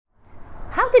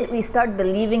How did we start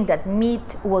believing that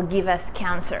meat will give us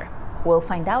cancer? We'll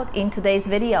find out in today's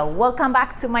video. Welcome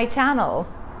back to my channel.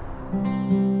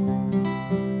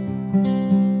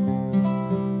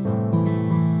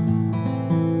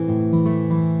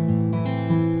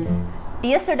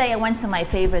 Yesterday I went to my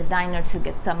favorite diner to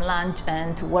get some lunch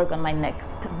and to work on my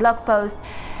next blog post,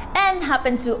 and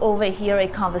happened to overhear a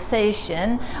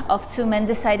conversation of two men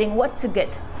deciding what to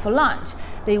get for lunch.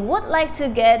 They would like to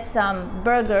get some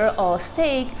burger or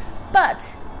steak,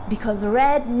 but because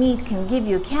red meat can give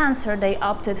you cancer, they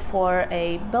opted for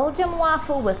a Belgian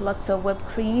waffle with lots of whipped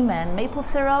cream and maple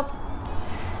syrup,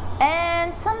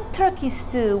 and some turkey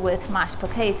stew with mashed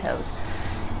potatoes.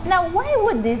 Now, why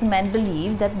would these men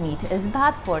believe that meat is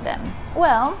bad for them?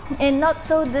 Well, in not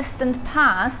so distant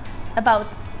past, about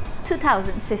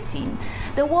 2015,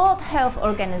 the World Health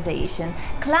Organization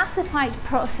classified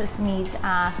processed meats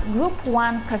as Group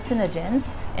 1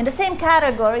 carcinogens in the same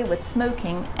category with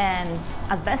smoking and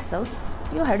asbestos.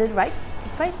 You heard it right,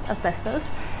 that's right,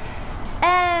 asbestos.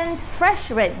 And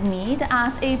fresh red meat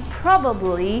as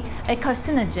probably a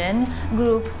carcinogen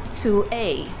Group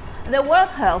 2A. The World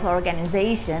Health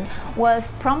Organization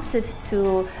was prompted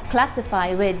to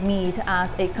classify red meat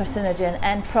as a carcinogen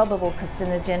and probable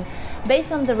carcinogen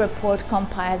based on the report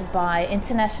compiled by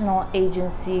International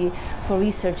Agency for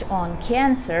Research on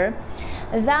Cancer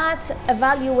that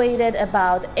evaluated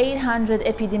about 800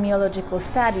 epidemiological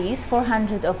studies,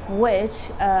 400 of which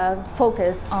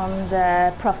focused on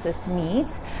the processed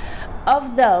meats.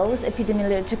 Of those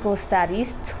epidemiological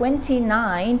studies,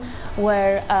 29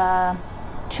 were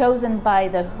chosen by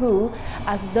the WHO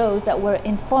as those that were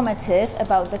informative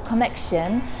about the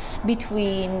connection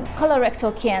between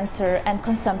colorectal cancer and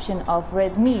consumption of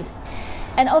red meat.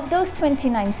 And of those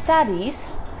 29 studies,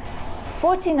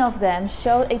 14 of them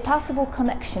showed a possible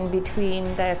connection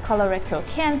between the colorectal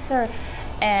cancer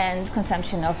and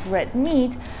consumption of red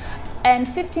meat, and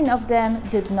 15 of them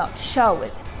did not show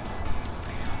it.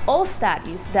 All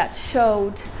studies that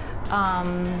showed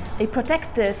a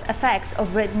protective effect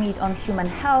of red meat on human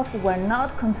health were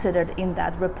not considered in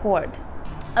that report.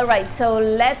 Alright, so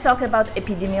let's talk about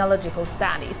epidemiological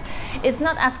studies. It's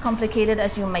not as complicated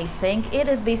as you may think. It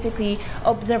is basically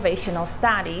observational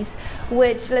studies,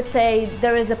 which, let's say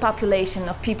there is a population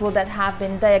of people that have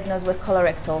been diagnosed with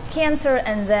colorectal cancer,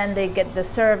 and then they get the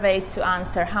survey to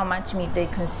answer how much meat they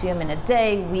consume in a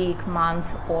day, week, month,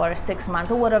 or 6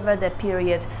 months, or whatever the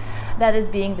period that is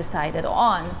being decided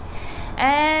on.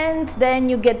 And then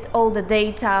you get all the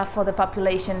data for the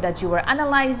population that you were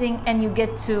analyzing, and you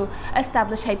get to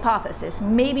establish hypotheses.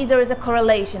 Maybe there is a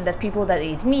correlation that people that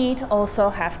eat meat also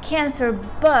have cancer,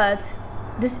 but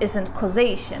this isn't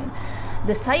causation.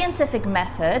 The scientific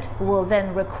method will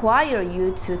then require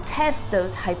you to test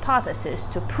those hypotheses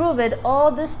to prove it or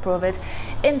disprove it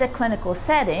in the clinical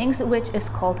settings, which is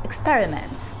called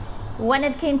experiments. When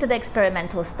it came to the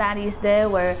experimental studies, there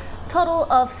were a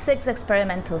total of 6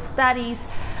 experimental studies.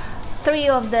 3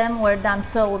 of them were done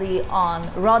solely on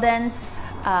rodents.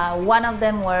 1 of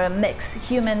them were mixed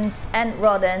humans and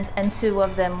rodents, and 2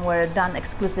 of them were done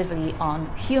exclusively on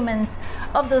humans.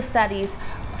 Of those studies,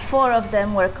 4 of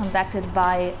them were conducted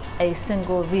by a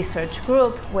single research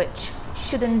group, which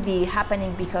shouldn't be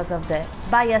happening because of the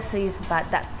biases, but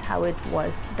that's how it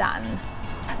was done.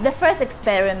 The first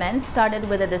experiment started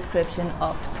with a description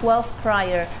of 12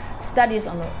 prior studies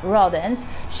on rodents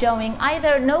showing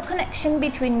either no connection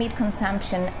between meat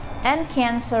consumption and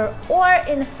cancer, or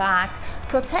in fact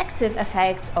protective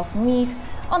effects of meat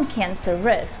on cancer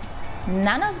risks.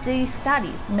 None of these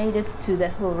studies made it to the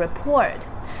WHO report.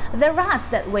 The rats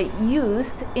that were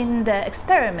used in the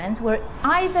experiments were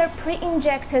either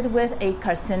pre-injected with a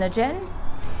carcinogen,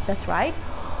 that's right,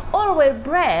 or were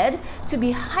bred to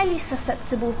be highly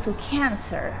susceptible to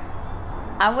cancer.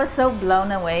 I was so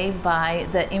blown away by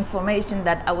the information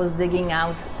that I was digging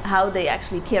out, how they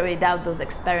actually carried out those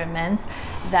experiments,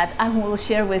 that I will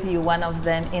share with you one of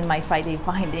them in my Friday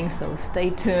findings, so stay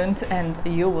tuned and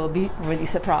you will be really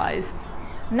surprised.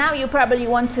 Now you probably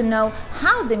want to know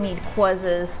how the meat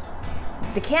causes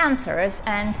the cancers,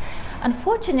 and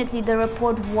unfortunately, the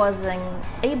report wasn't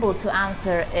able to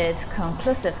answer it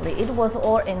conclusively. It was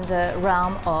all in the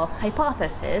realm of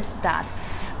hypothesis that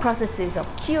processes of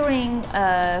curing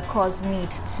cause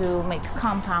meat to make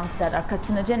compounds that are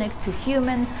carcinogenic to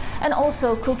humans, and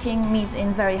also cooking meats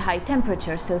in very high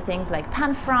temperatures, so things like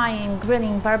pan frying,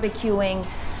 grilling, barbecuing,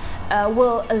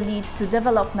 will lead to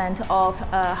development of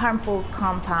harmful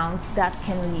compounds that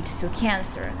can lead to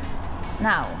cancer.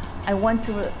 Now, I want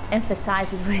to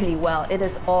emphasize it really well. It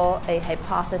is all a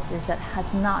hypothesis that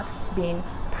has not been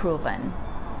proven.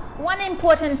 One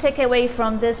important takeaway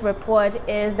from this report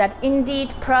is that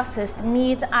indeed processed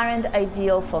meats aren't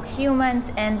ideal for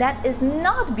humans, and that is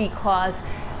not because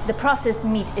the processed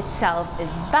meat itself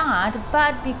is bad,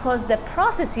 but because the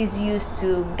processes used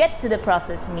to get to the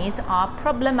processed meats are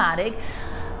problematic,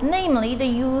 namely the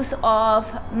use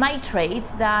of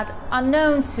nitrates that are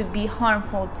known to be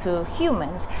harmful to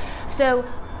humans. So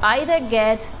either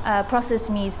get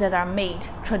processed meats that are made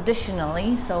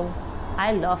traditionally, so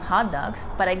I love hot dogs,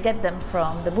 but I get them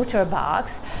from the butcher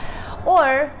box.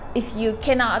 Or if you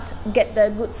cannot get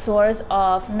the good source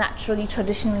of naturally,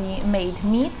 traditionally made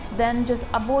meats, then just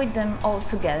avoid them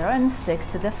altogether and stick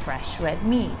to the fresh red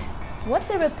meat. What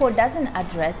the report doesn't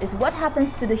address is what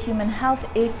happens to the human health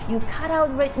if you cut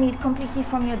out red meat completely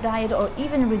from your diet or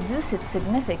even reduce it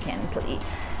significantly.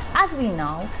 As we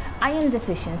know, iron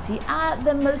deficiency are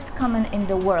the most common in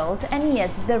the world, and yet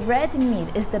the red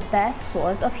meat is the best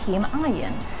source of heme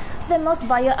iron, the most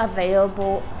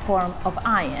bioavailable form of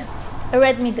iron.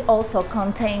 Red meat also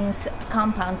contains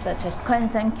compounds such as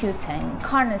coenzyme Q10,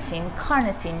 carnosine,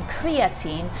 carnitine,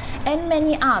 creatine, and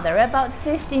many other, about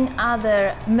 15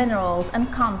 other minerals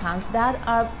and compounds that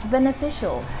are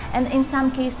beneficial and in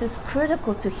some cases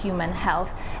critical to human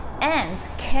health and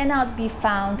cannot be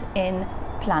found in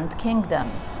plant kingdom.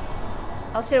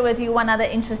 I'll share with you one other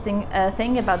interesting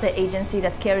thing about the agency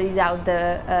that carried out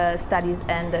the studies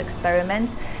and the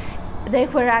experiments. They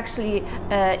were actually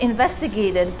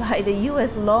investigated by the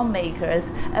US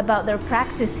lawmakers about their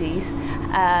practices,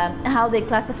 how they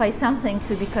classify something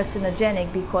to be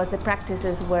carcinogenic because the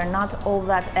practices were not all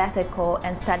that ethical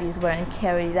and studies weren't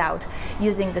carried out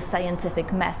using the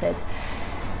scientific method.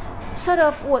 Sort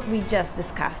of what we just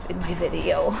discussed in my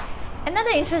video.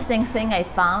 Another interesting thing I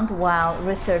found while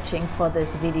researching for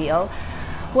this video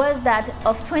was that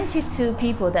of 22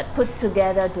 people that put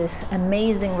together this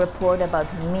amazing report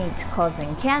about meat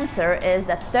causing cancer, is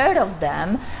that a third of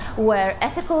them were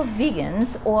ethical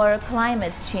vegans or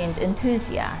climate change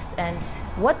enthusiasts. And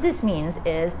what this means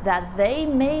is that they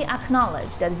may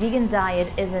acknowledge that vegan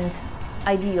diet isn't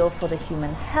ideal for the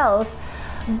human health,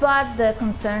 but the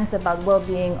concerns about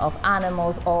well-being of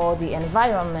animals or the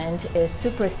environment is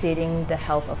superseding the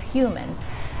health of humans.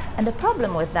 And the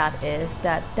problem with that is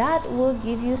that that will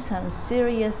give you some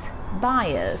serious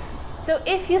bias. So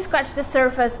if you scratch the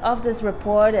surface of this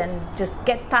report and just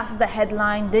get past the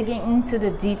headline, digging into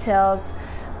the details,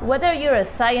 whether you're a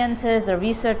scientist, a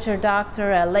researcher,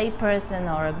 doctor, a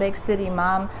layperson, or a big city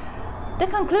mom, the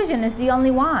conclusion is the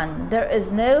only one. There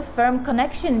is no firm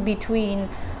connection between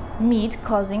meat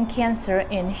causing cancer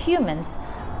in humans.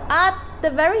 At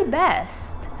the very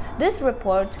best, this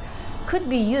report could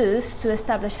be used to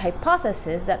establish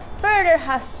hypotheses that further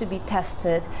has to be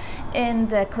tested in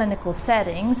the clinical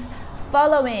settings,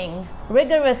 following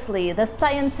rigorously the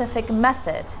scientific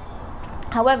method.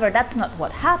 However, that's not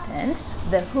what happened.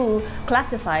 The WHO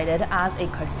classified it as a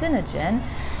carcinogen,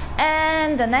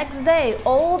 and the next day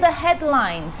all the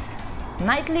headlines,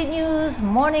 nightly news,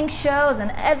 morning shows,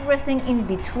 and everything in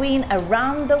between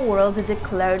around the world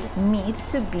declared meat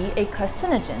to be a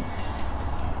carcinogen.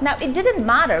 Now, it didn't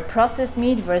matter processed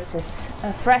meat versus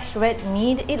fresh red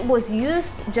meat, it was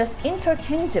used just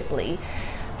interchangeably.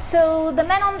 So the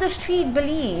man on the street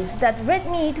believes that red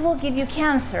meat will give you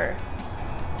cancer,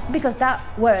 because that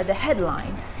were the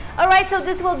headlines. Alright, so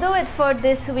this will do it for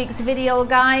this week's video,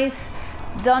 guys.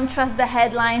 Don't trust the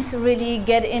headlines, really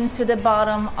get into the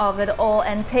bottom of it all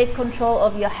and take control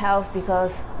of your health,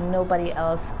 because nobody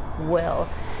else will.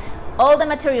 All the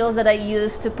materials that I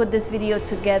used to put this video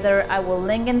together, I will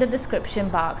link in the description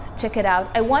box. Check it out.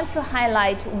 I want to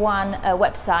highlight one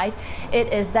website.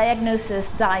 It is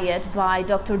Diagnosis Diet by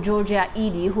Dr. Georgia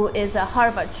Eady, who is a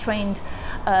Harvard-trained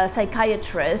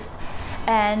psychiatrist.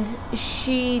 And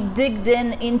she digged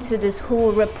into this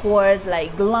whole report,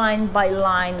 like line by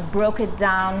line, broke it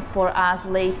down for us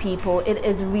lay people. It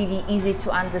is really easy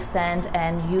to understand,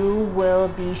 and you will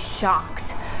be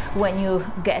shocked when you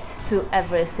get to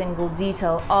every single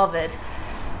detail of it.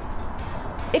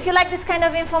 If you like this kind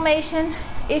of information,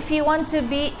 if you want to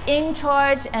be in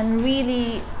charge and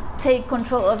really take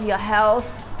control of your health,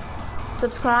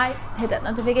 subscribe, hit that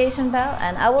notification bell,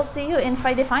 and I will see you in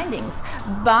Friday Findings.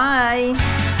 Bye!